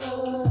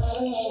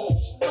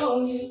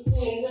Welcome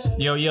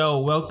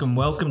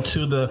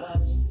to the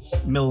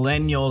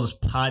Millennials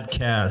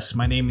Podcast.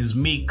 My name is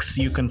Meeks.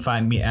 You can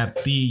find me at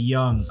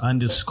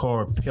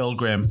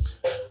 @the_young_pilgrim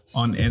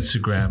on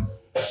Instagram.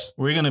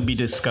 We're going to be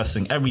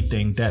discussing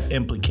everything that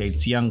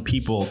implicates young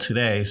people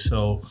today.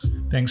 So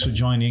thanks for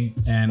joining,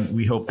 and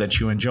we hope that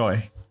you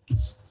enjoy.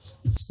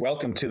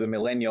 Welcome to the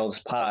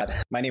Millennials Pod.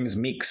 My name is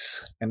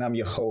Meeks, and I'm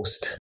your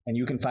host. And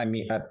you can find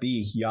me at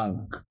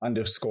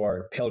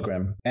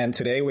 @the_young_pilgrim. And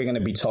today we're going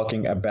to be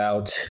talking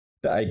about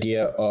the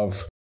idea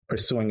of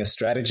pursuing a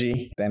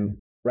strategy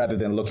rather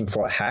than looking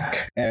for a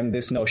hack. And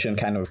this notion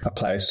kind of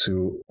applies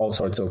to all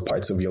sorts of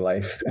parts of your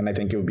life. And I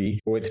think it would be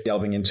worth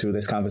delving into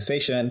this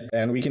conversation.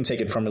 And we can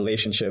take it from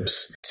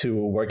relationships to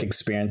work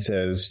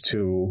experiences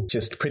to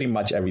just pretty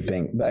much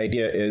everything. The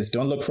idea is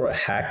don't look for a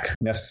hack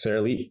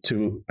necessarily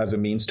as a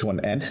means to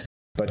an end,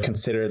 but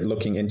consider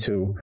looking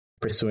into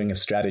pursuing a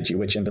strategy,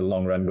 which in the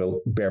long run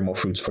will bear more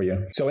fruits for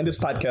you. So in this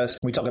podcast,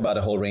 we talk about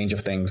a whole range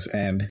of things.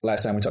 And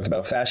last time we talked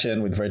about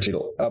fashion with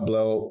Virgil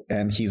Abloh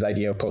and his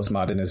idea of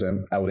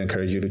postmodernism. I would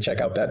encourage you to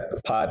check out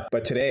that pod.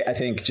 But today, I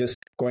think just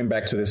going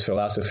back to this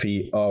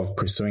philosophy of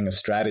pursuing a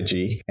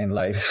strategy in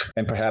life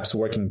and perhaps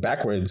working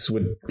backwards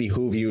would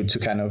behoove you to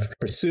kind of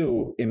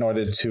pursue in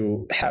order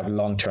to have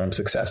long-term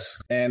success.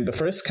 And the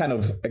first kind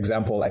of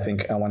example I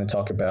think I want to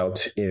talk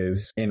about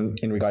is in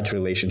regard to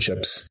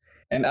relationships.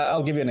 And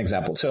I'll give you an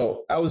example.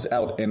 So I was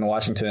out in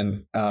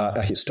Washington,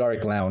 a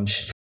historic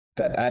lounge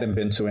that I hadn't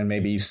been to in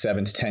maybe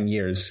 7 to 10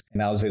 years.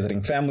 And I was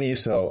visiting family.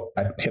 So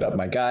I hit up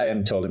my guy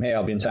and told him, hey,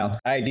 I'll be in town.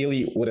 I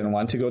ideally wouldn't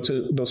want to go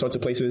to those sorts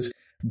of places,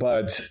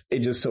 but it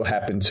just so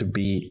happened to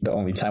be the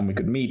only time we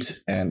could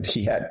meet. And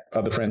he had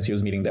other friends he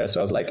was meeting there. So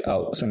I was like,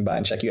 I'll swing by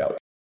and check you out.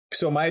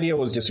 So my idea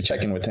was just to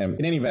check in with him.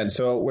 In any event,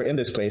 so we're in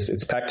this place.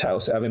 It's a packed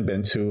house. I haven't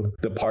been to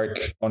the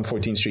park on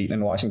 14th Street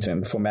in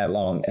Washington for mad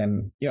long.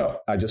 And,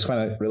 I just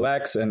want to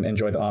relax and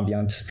enjoy the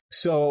ambiance.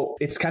 So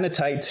it's kind of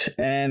tight.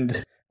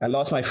 And I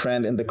lost my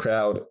friend in the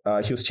crowd.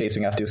 He was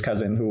chasing after his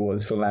cousin who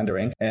was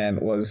philandering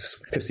and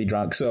was pissy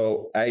drunk.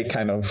 So I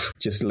kind of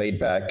just laid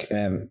back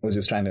and was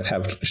just trying to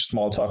have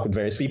small talk with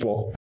various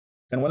people.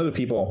 And one of the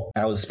people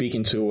I was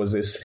speaking to was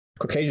this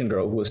Caucasian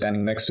girl who was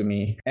standing next to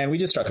me. And we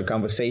just struck a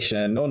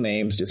conversation, no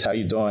names, just how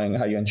you doing,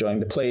 how you enjoying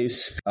the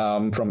place,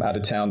 from out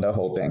of town, the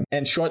whole thing.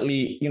 And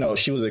shortly,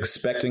 she was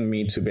expecting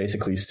me to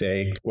basically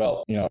say,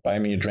 well, buy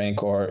me a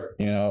drink or,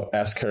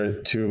 ask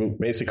her to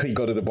basically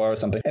go to the bar or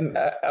something. And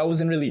I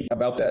wasn't really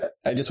about that.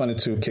 I just wanted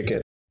to kick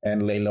it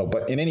and lay low.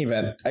 But in any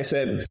event, I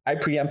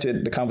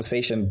preempted the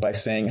conversation by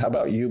saying, how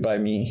about you buy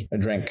me a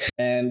drink?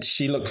 And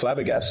she looked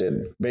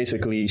flabbergasted.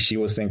 Basically, she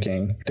was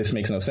thinking, this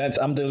makes no sense.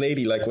 I'm the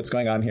lady, like what's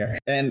going on here?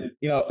 And,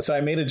 so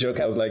I made a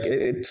joke. I was like,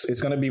 it's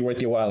going to be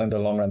worth your while in the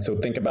long run. So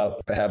think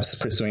about perhaps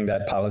pursuing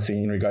that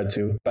policy in regard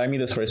to buy me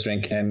this first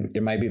drink and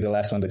it might be the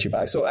last one that you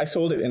buy. So I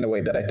sold it in a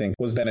way that I think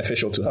was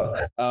beneficial to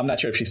her. I'm not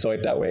sure if she saw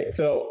it that way.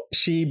 So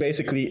she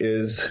basically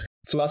is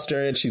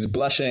flustered. She's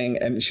blushing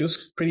and she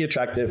was pretty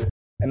attractive.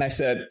 And I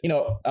said,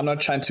 I'm not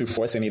trying to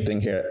force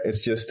anything here.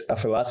 It's just a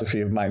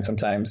philosophy of mine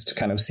sometimes to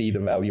kind of see the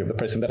value of the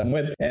person that I'm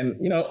with. And,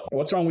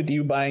 what's wrong with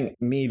you buying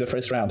me the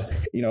first round?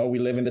 We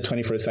live in the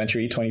 21st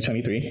century,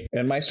 2023.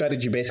 And my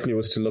strategy basically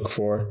was to look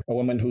for a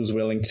woman who's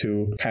willing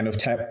to kind of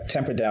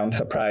temper down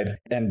her pride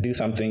and do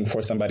something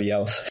for somebody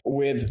else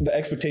with the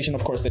expectation,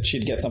 of course, that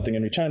she'd get something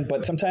in return.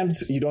 But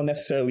sometimes you don't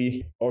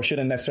necessarily or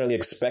shouldn't necessarily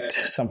expect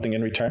something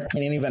in return.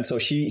 In any event, so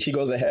she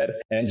goes ahead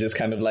and just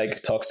kind of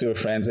like talks to her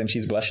friends and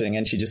she's blushing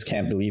and she just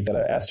can't believe that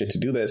I asked her to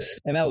do this.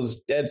 And I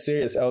was dead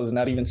serious. I was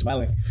not even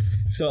smiling.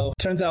 So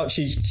turns out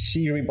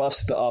she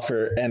rebuffs the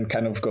offer and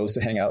kind of goes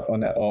to hang out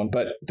on her own.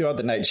 But throughout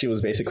the night, she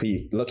was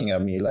basically looking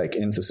at me like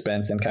in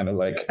suspense and kind of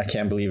like, I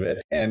can't believe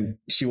it. And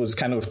she was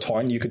kind of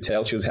torn. You could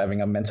tell she was having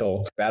a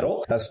mental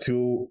battle as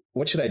to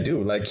what should I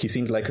do? Like, he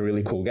seemed like a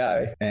really cool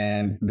guy.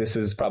 And this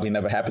has probably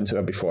never happened to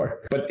her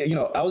before. But,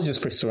 I was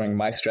just pursuing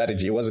my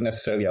strategy. It wasn't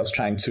necessarily I was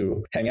trying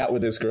to hang out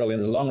with this girl.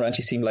 In the long run,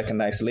 she seemed like a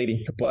nice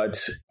lady.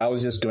 But I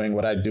was just doing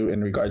what I do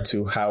in regard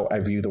to how I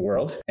view the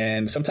world.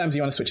 And sometimes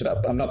you want to switch it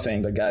up. I'm not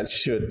saying that guys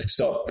should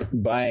stop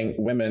buying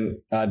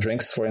women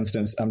drinks, for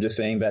instance. I'm just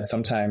saying that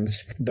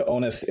sometimes the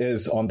onus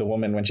is on the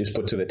woman when she's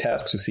put to the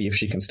task to see if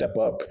she can step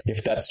up,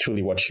 if that's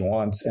truly what she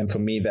wants. And for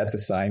me, that's a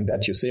sign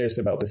that you're serious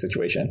about the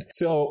situation.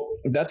 So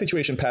that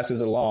situation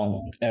passes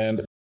along,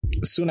 and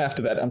soon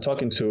after that, I'm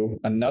talking to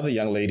another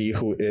young lady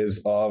who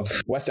is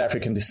of West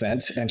African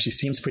descent, and she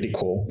seems pretty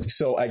cool.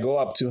 So I go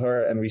up to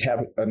her and we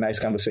have a nice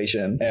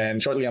conversation.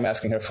 And shortly, I'm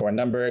asking her for a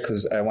number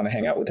because I want to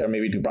hang out with her,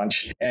 maybe do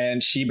brunch.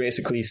 And she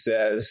basically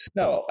says,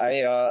 no,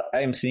 I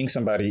am seeing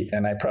somebody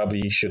and I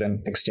probably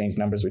shouldn't exchange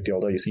numbers with you,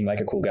 although you seem like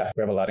a cool guy.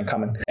 We have a lot in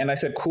common. And I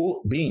said,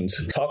 cool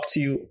beans. Talk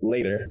to you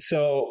later.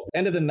 So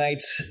end of the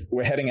night,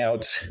 we're heading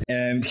out.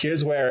 And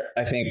here's where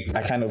I think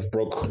I kind of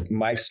broke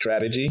my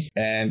strategy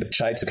and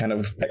tried to kind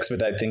of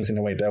expedite things in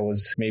a way that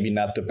was maybe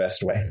not the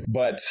best way.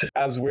 But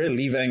as we're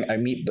leaving, I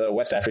meet the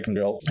West African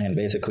girl, and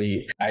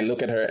basically I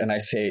look at her and I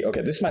say,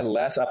 okay, this is my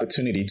last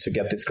opportunity to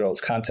get this girl's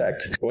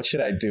contact. What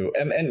should I do?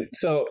 And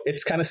so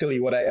it's kind of silly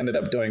what I ended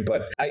up doing,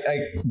 but I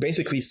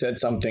basically said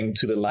something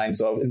to the lines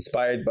of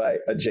inspired by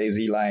a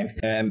Jay-Z line.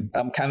 And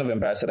I'm kind of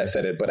embarrassed that I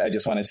said it, but I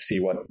just wanted to see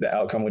what the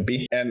outcome would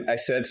be. And I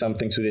said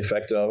something to the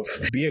effect of,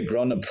 be a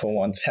grown-up for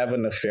once, have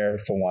an affair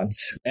for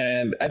once.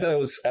 And I thought it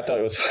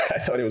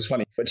was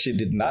funny, but she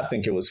did not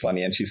think it was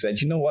funny. And she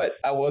said, you know what?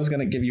 I was going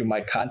to give you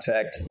my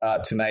contact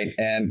tonight,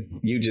 and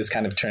you just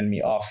kind of turned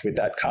me off with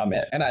that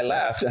comment. And I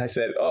laughed and I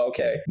said, oh,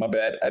 okay, my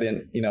bad. I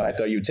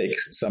thought you'd take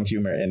some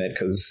humor in it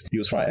because you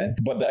was fronting.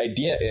 But the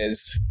idea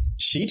is,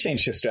 she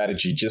changed her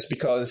strategy just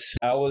because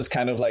I was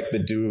kind of like the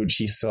dude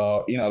she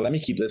saw, let me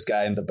keep this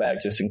guy in the bag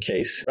just in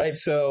case, right?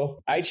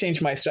 So I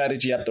changed my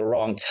strategy at the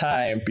wrong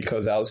time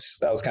because I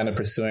was kind of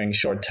pursuing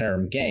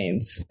short-term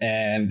gains,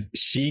 and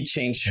she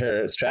changed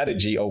her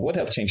strategy, or would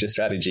have changed her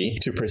strategy,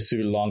 to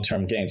pursue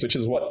long-term gains, which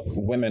is what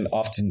women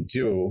often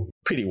do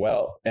pretty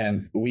well.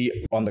 And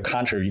we, on the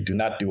contrary, do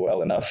not do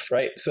well enough,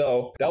 right?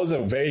 So that was a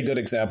very good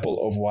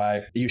example of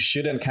why you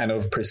shouldn't kind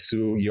of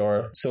pursue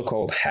your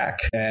so-called hack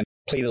and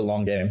play the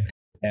long game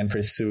and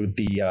pursue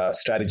the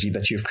strategy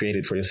that you've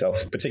created for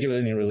yourself,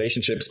 particularly in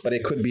relationships, but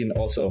it could be in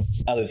also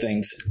other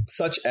things,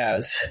 such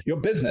as your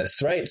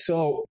business, right?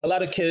 So a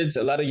lot of kids,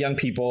 a lot of young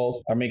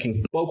people are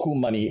making local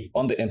money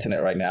on the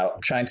internet right now,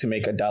 trying to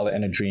make $1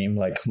 in a dream,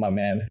 like my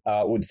man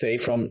would say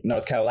from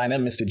North Carolina,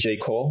 Mr. J.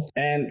 Cole.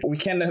 And we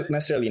can't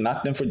necessarily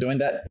knock them for doing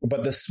that,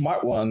 but the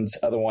smart ones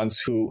are the ones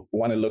who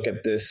want to look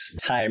at this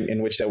time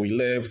in which that we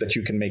live, that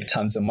you can make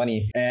tons of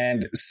money,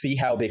 and see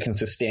how they can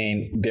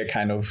sustain their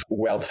kind of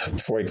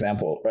wealth, for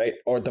example, right?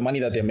 Or the money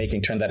that they're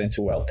making, turn that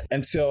into wealth.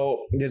 And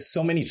so there's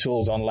so many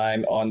tools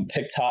online on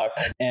TikTok,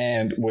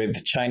 and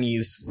with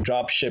Chinese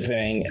drop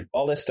shipping,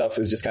 all this stuff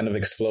is just kind of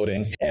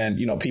exploding. And,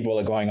 people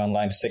are going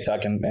online to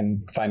TikTok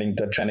and finding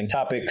the trending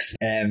topics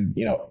and,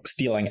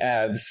 stealing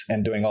ads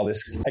and doing all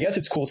this. I guess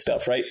it's cool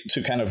stuff, right?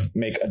 To kind of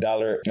make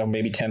 $1,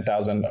 maybe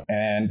 10,000,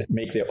 and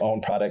make their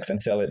own products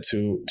and sell it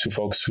to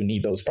folks who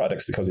need those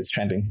products because it's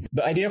trending.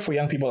 The idea for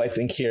young people, I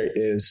think, here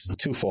is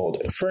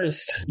twofold.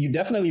 First, you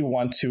definitely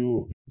want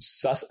to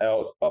suss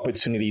out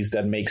opportunities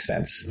that make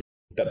sense,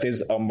 that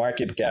there's a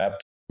market gap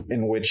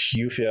in which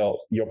you feel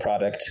your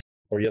product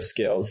or your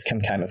skills can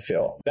kind of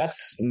fill.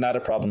 That's not a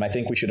problem. I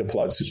think we should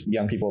applaud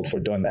young people for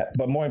doing that.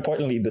 But more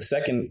importantly, the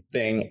second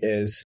thing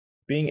is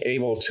being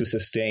able to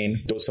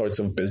sustain those sorts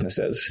of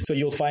businesses. So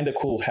you'll find a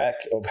cool hack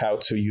of how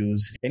to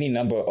use any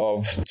number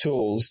of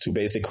tools to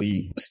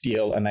basically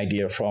steal an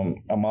idea from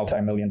a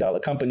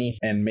multi-million-dollar company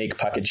and make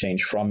pocket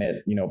change from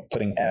it,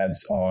 putting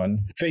ads on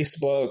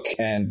Facebook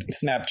and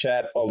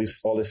Snapchat, all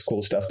this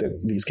cool stuff that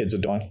these kids are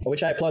doing,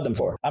 which I applaud them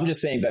for. I'm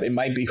just saying that it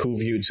might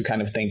behoove you to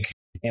kind of think,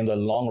 in the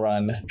long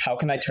run, how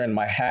can I turn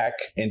my hack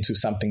into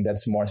something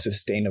that's more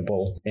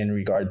sustainable in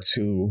regard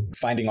to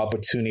finding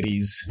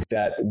opportunities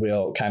that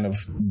will kind of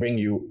bring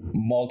you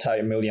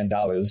multi-million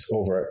dollars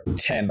over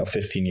 10 or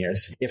 15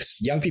 years? If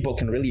young people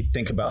can really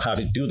think about how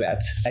to do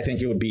that, I think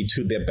it would be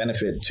to their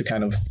benefit to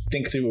kind of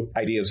think through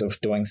ideas of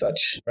doing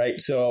such, right?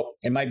 So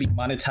it might be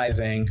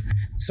monetizing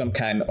some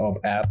kind of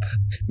app,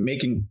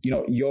 making,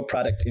 your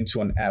product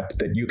into an app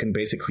that you can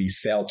basically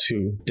sell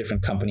to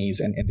different companies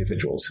and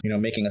individuals.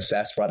 Making a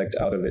SaaS product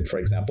out of it, for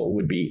example,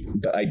 would be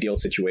the ideal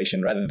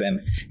situation, rather than,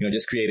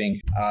 just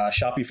creating a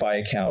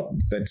Shopify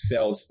account that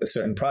sells a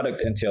certain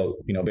product until,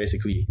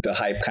 basically the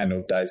hype kind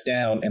of dies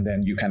down, and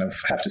then you kind of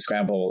have to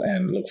scramble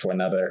and look for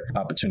another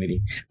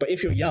opportunity. But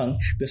if you're young,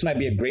 this might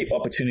be a great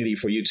opportunity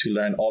for you to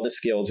learn all the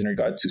skills in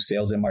regard to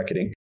sales and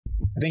marketing.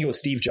 I think it was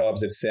Steve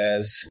Jobs that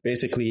says,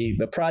 basically,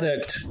 the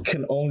product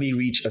can only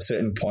reach a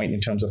certain point in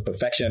terms of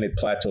perfection. It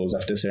plateaus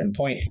after a certain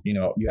point.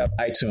 You have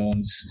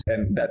iTunes,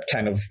 and that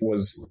kind of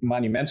was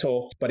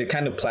monumental, but it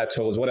kind of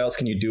plateaus. What else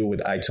can you do with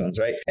iTunes,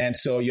 right? And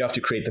so you have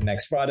to create the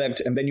next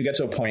product. And then you get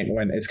to a point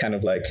when it's kind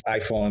of like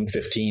iPhone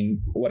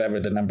 15, whatever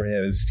the number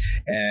is.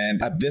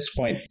 And at this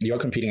point, you're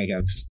competing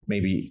against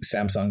maybe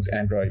Samsung's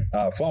Android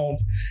phone,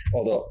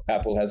 although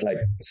Apple has like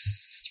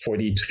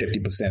 40 to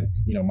 50%,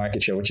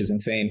 market share, which is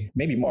insane.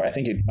 Maybe more. I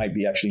think it might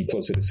be actually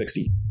closer to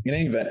 60. In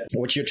any event,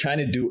 what you're trying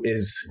to do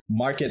is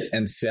market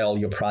and sell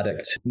your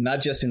product,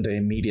 not just in the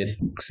immediate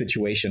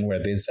situation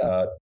where there's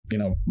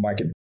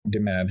market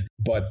demand,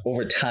 but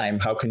over time,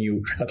 how can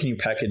you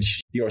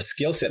package your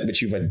skill set,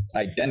 which you've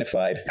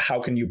identified? How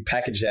can you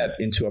package that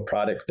into a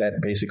product that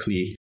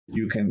basically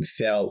you can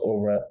sell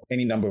over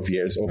any number of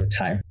years over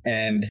time?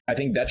 And I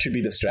think that should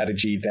be the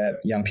strategy that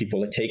young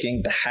people are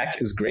taking. The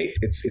hack is great.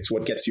 It's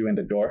what gets you in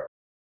the door,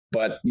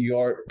 but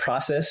your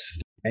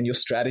process and your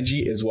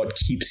strategy is what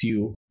keeps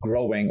you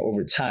growing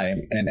over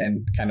time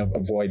and kind of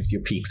avoids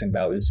your peaks and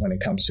valleys when it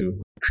comes to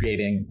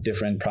creating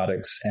different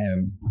products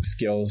and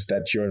skills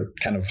that you're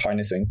kind of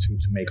harnessing to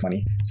make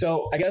money.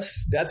 So I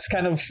guess that's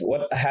kind of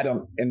what I had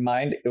in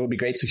mind. It would be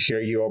great to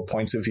hear your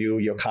points of view,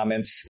 your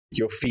comments,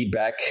 your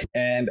feedback.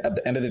 And at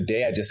the end of the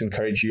day, I just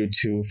encourage you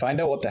to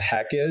find out what the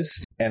hack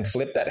is and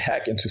flip that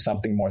hack into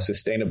something more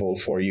sustainable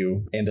for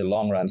you in the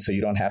long run. So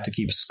you don't have to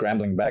keep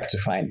scrambling back to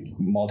find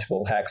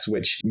multiple hacks,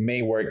 which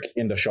may work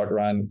in the short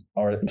run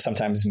or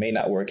sometimes may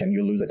not work and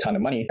you lose a ton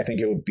of money. I think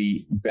it would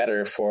be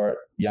better for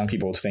young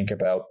people to think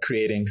about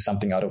creating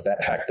something out of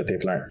that hack that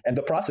they've learned. And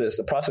the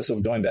process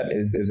of doing that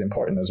is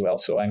important as well.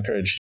 So I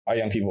encourage our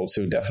young people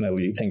to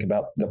definitely think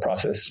about the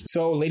process.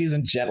 So ladies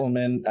and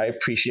gentlemen, I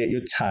appreciate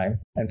your time.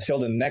 Until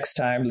the next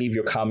time, leave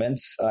your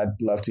comments. I'd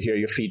love to hear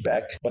your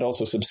feedback, but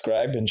also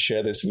subscribe and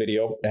share this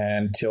video.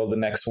 And till the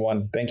next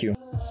one, thank you.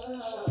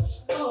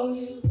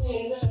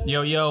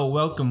 Yo,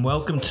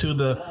 welcome to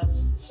the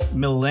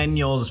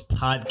Millennials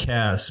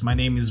Podcast. My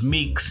name is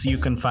Meeks. You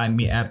can find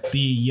me at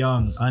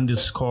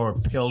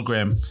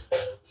 @theyoung_pilgrim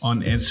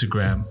on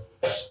Instagram.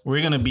 We're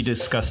going to be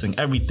discussing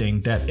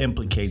everything that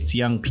implicates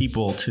young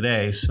people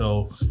today.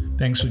 So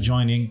thanks for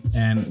joining,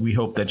 and we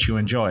hope that you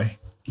enjoy.